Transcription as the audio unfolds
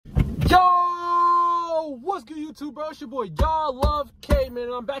What's good, YouTube, bro? It's your boy, YallLoveKae, man.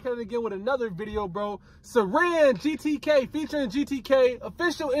 And I'm back at it again with another video, bro. Saran, GTK, featuring GTK,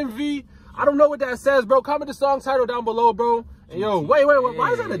 official MV. I don't know what that says, bro. Comment the song title down below, bro. And yo, wait,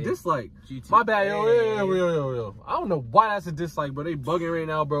 why is that a dislike? GTK. My bad, yo. I don't know why that's a dislike, but they bugging right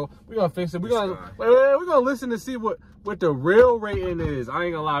now, bro. We're gonna fix it. We're gonna listen to see what the real rating is. I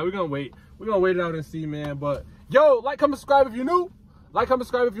ain't gonna lie. We're gonna wait it out and see, man. But yo, like, comment, subscribe if you're new. Like, comment,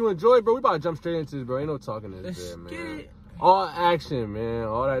 subscribe if you enjoyed, bro. We about to jump straight into this, bro. Ain't no talking this there, man. All action, man.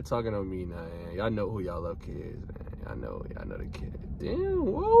 All that talking on me now, man. Y'all know who YallLoveKae is, man. Y'all know the kid. Damn,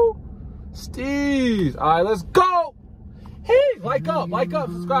 whoa. Steez. All right, let's go. Hey, like up,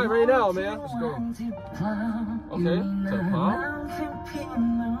 subscribe right now, man. Let's go. Okay, to the pop.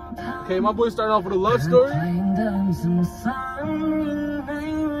 Okay, my boy starting off with a love story.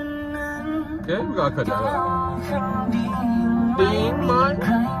 Okay, we gotta cut that out.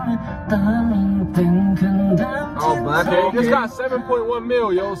 Oh, black. Okay, this got 7.1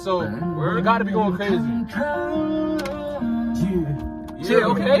 mil, yo, so it gotta be going crazy. Yeah,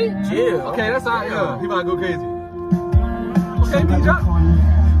 okay? Yeah. Okay, that's how, yo, he about to go crazy. Okay, me drop.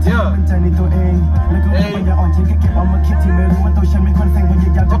 Yeah. Hey.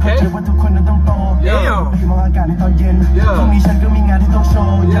 Okay.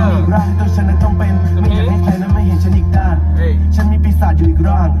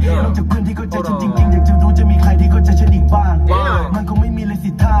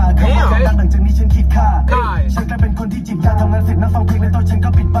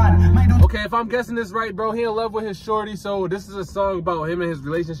 Okay, if I'm guessing this right, bro, he in love with his shorty, so this is a song about him and his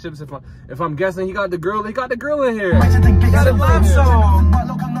relationships. If I'm guessing, he got the girl in here. He got a love song.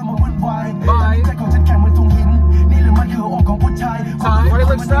 Bye. Why he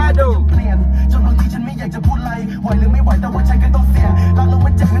look sad though?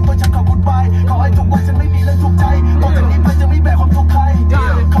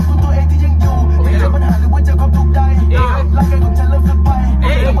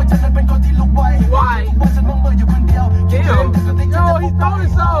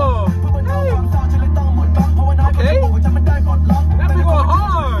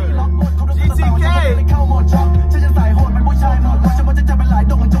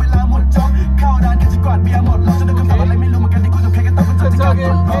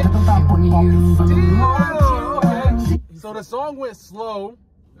 So the song went slow,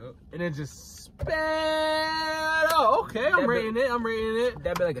 and it just sped up. Okay, I'm rating it.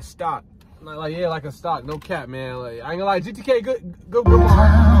 That'd be like a stock. Yeah, like a stock. No cap, man. Like, I ain't gonna lie, GTK, good.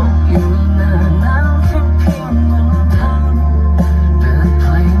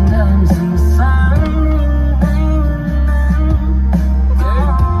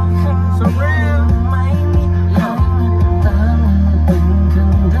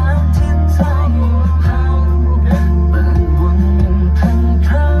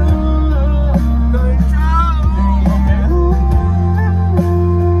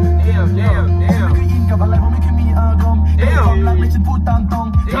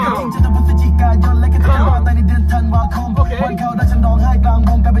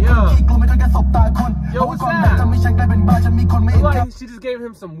 She just gave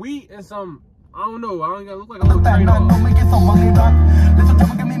him some wheat and some, I don't know, I don't look like a little train on.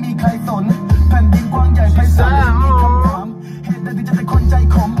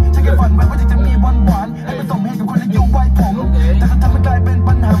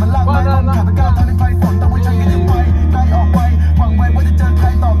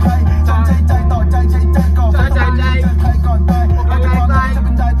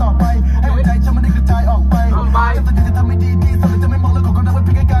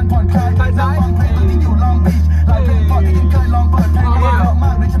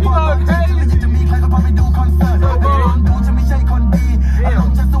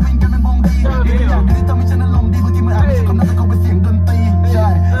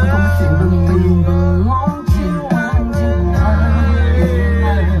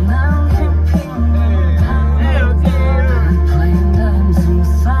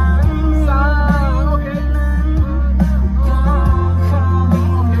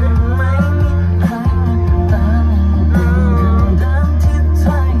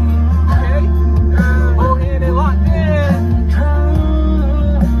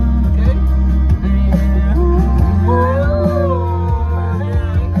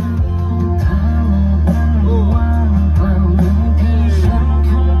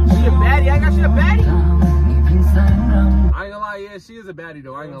 She is a baddie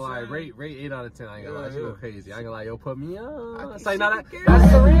though. I ain't gonna lie. Rate 8 out of 10. I ain't gonna lie. She go crazy. I ain't gonna lie. Yo, put me on. Say now that's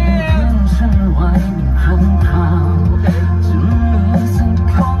Saran. Okay.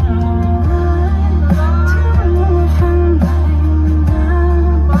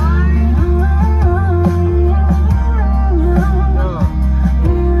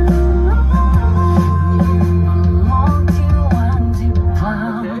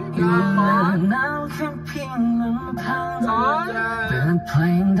 เพล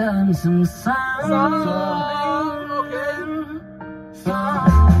งเดิมซ้ำ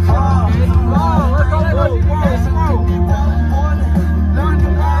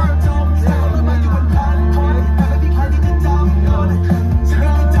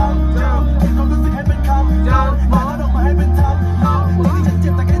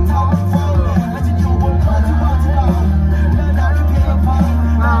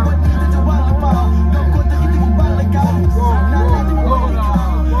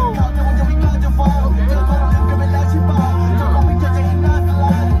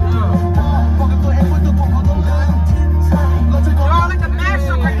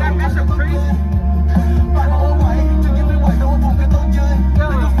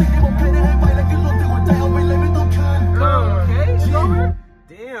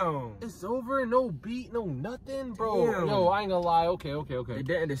Okay. It's over, no beat, no nothing, bro. Damn. Yo, I ain't gonna lie. Okay.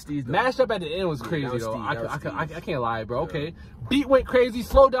 Mashed up at the end was crazy, though. I can't lie, bro. Okay. Beat went crazy,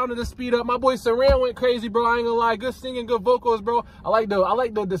 slow down to the speed up. My boy Saran went crazy, bro. I ain't gonna lie. Good singing, good vocals, bro. I like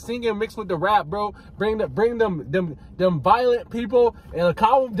the singing mixed with the rap, bro. Bring them violent people and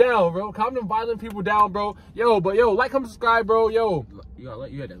calm them down, bro. Calm them violent people down, bro. Yo, like, comment, subscribe, bro. Yo. You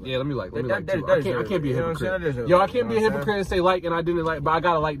had that. Yeah, let me like. I can't be a hypocrite. Yo, I can't be a hypocrite and say like and I didn't like, but I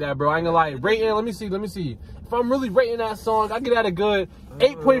gotta like that, bro. I ain't gonna lie. Rating, let me see. If I'm really rating that song, I get that a good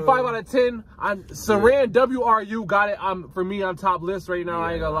 8.5 out of 10. Saran WRU got it. For me, I'm top list right now. Yeah.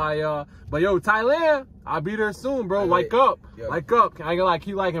 I ain't gonna lie, y'all. But yo, Thailand, I'll be there soon, bro. Like up. I ain't gonna lie,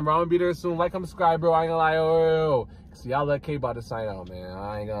 keep liking, bro. I'm gonna be there soon. Like, comment, subscribe, bro. I ain't gonna lie. Yo. So YallLoveKae about to sign out, man.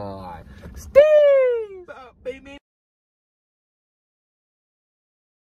 I ain't gonna lie. Steve!